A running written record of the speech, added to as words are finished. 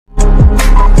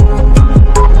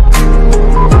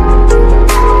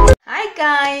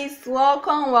guys,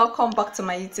 welcome back to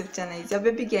my YouTube channel. It's your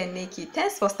baby girl Nekky.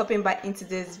 Thanks for stopping by into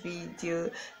this video.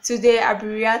 Today I'll be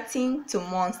reacting to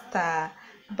Monster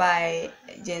by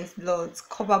James Blood,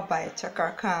 covered by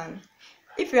Cakra.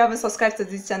 If you haven't subscribed to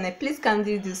this channel, please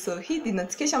kindly do so. Hit the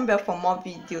notification bell for more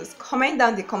videos. Comment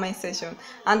down the comment section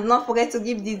and do not forget to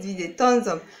give this video a thumbs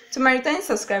up. To my returning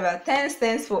subscriber,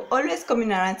 thanks for always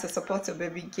coming around to support your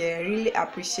baby girl. I really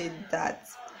appreciate that.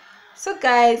 So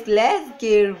guys, let's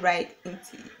get right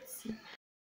into it.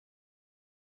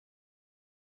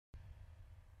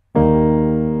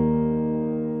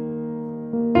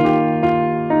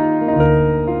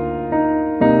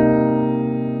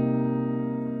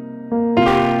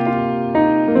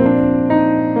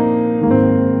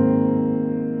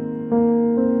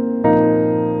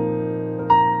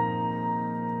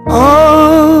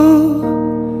 Oh,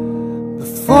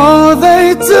 before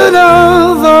they turn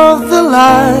off all the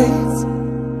lights,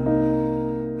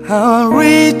 I'll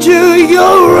read you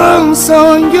your wrongs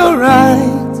on your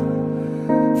right.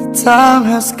 The time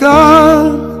has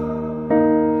gone.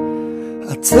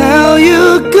 I'll tell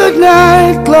you good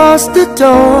night, close the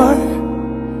door.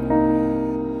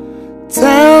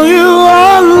 Tell you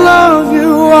I love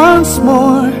you once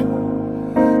more.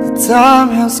 The time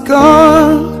has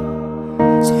gone,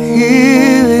 so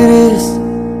here it is.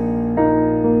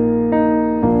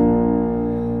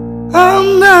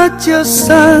 I'm not your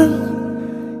son,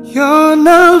 you're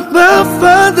not my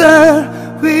father.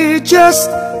 We're just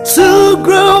two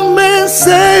grown men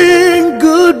saying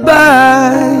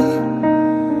goodbye.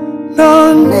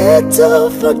 No need to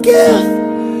forgive,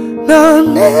 no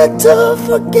need to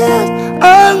forget.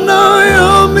 I know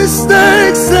your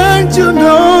mistakes and you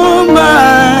know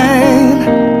mine.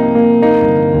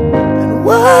 And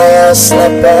while you're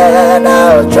sleeping,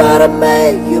 I'll try to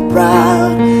make you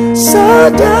proud. So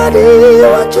daddy,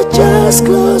 won't you just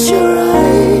close your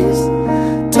eyes?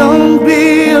 Don't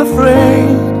be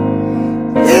afraid,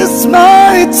 it's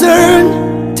my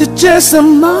turn to chase the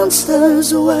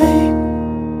monsters away.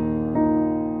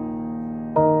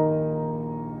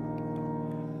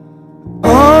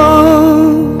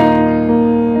 Oh,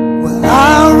 well,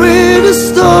 I'll read a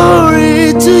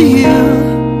story to you.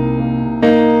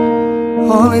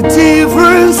 Only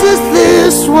difference is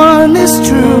this one is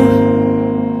true.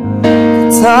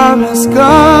 Time has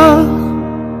gone.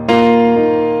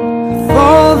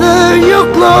 Fold your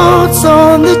clothes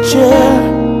on the chair.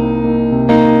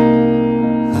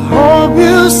 I hope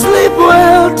you sleep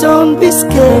well, don't be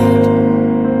scared.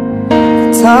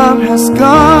 The time has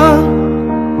gone,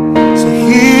 so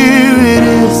here it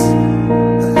is.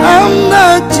 I'm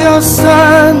not your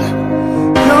son,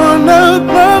 you're not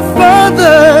my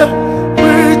father.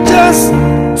 We're just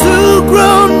two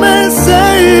grown men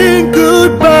saying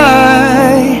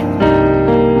goodbye.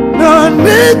 No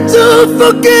need to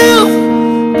forgive,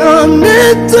 no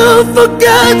need to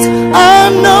forget. I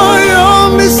know your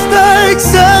mistakes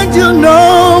and you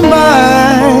know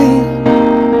mine.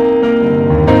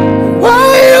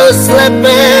 While you're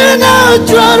sleeping, I'll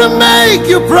try to make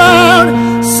you proud.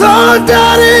 So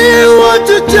daddy, won't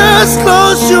you just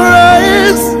close your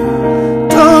eyes?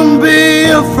 Don't be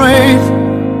afraid,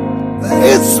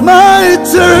 it's my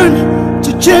turn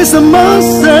to chase the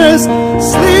monsters.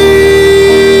 Sleep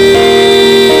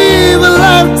a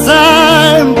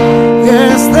lifetime,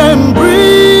 yes, then breathe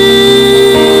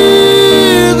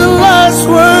the last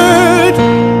word.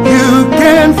 You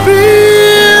can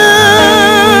feel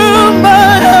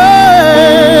my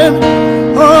hand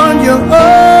on your own.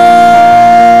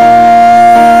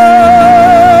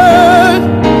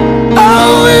 I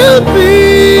will be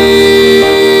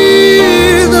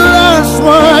the last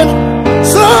one,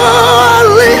 so I'll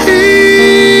leave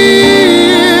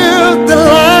the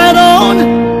light on.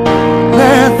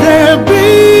 Let there be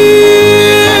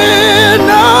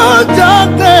no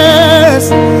darkness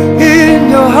in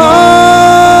your heart.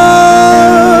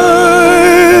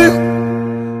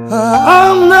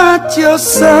 I'm not your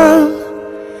son,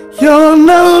 you're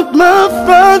not my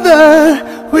father.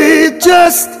 We're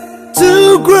just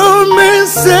two grown men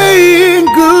saying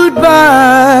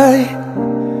goodbye.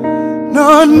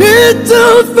 No need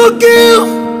to forgive,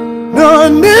 no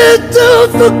need to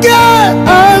forget.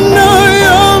 I know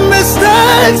your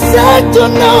mistakes and you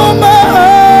know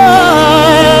mine.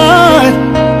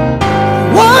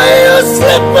 While you're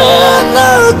sleeping,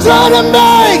 I'll try to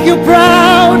make you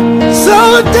proud. So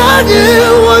daddy,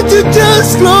 won't you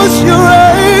just close your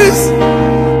eyes?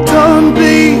 Don't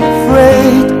be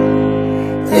afraid,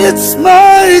 it's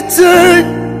my turn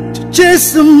to chase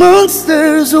the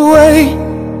monsters away.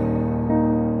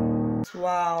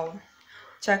 Wow,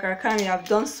 Cakra, you have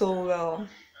done so well.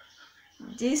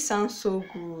 This sounds so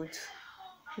good.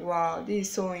 Wow, this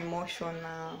is so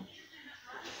emotional.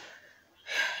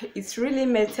 It's really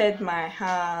melted my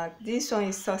heart. This song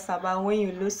is just about when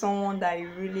you lose someone that you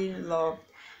really love.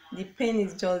 The pain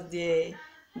is just there.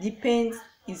 The pain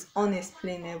is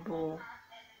unexplainable.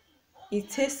 It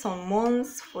takes some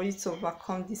months for you to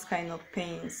overcome this kind of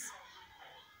pains.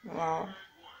 Wow.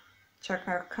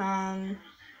 Cakra,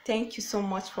 thank you so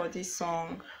much for this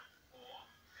song.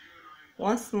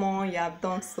 Once more, you have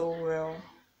done so well.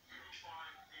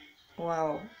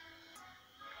 Wow.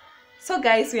 So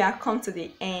guys, we have come to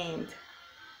the end.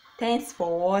 Thanks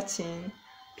for watching.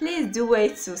 Please do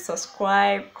wait to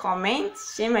subscribe, comment,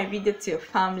 share my video to your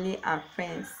family and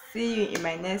friends. See you in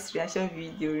my next reaction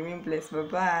video. Remain blessed. Bye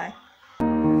bye.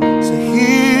 So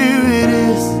here it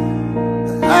is.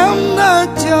 I'm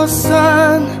not your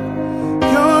son.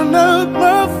 You're not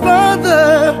my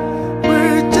father.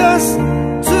 We're just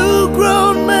two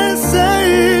grown men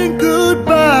saying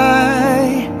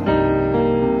goodbye.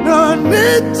 No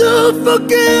need to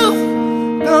forgive,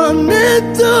 no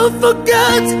need to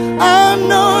forget. I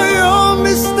know your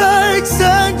mistakes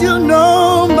and you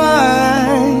know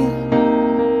mine.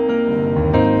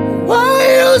 Why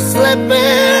you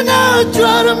sleeping? I'll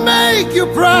try to make you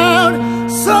proud.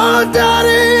 So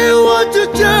daddy, won't you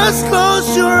just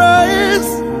close your eyes?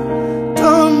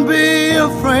 Don't be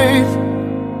afraid.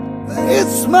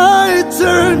 It's my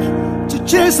turn to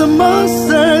chase the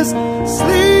monsters.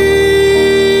 Sleep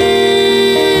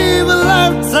a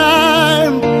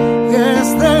lifetime.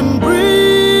 Yes, then breathe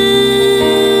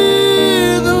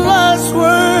the last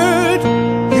word.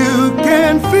 You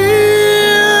can feel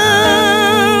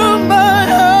my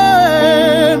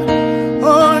hand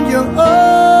on your arm.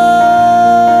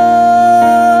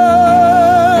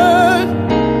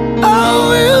 I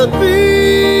will be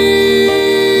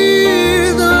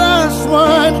the last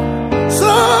one. So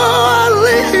I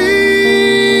leave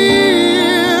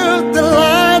the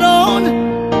light on.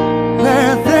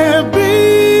 Let there be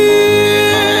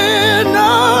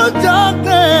no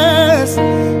darkness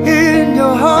in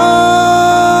your heart.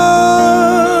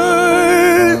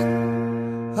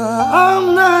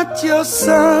 I'm not your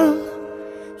son.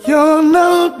 You're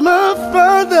not my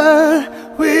father.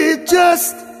 We're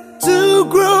just two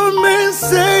grown men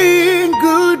saying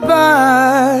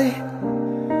goodbye.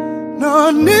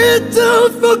 No need to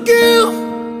forgive,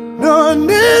 no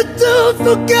need to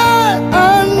forget.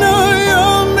 I know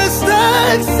your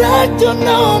mistakes and you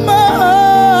know my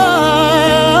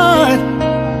heart.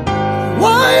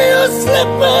 Why you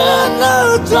sleeping?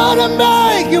 I'll try to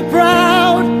make you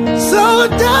proud. So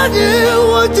daddy,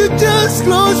 won't you just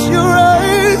close your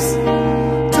eyes?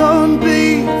 Don't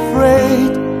be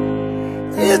afraid.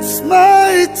 It's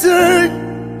my turn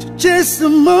to chase the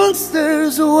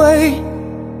monsters away.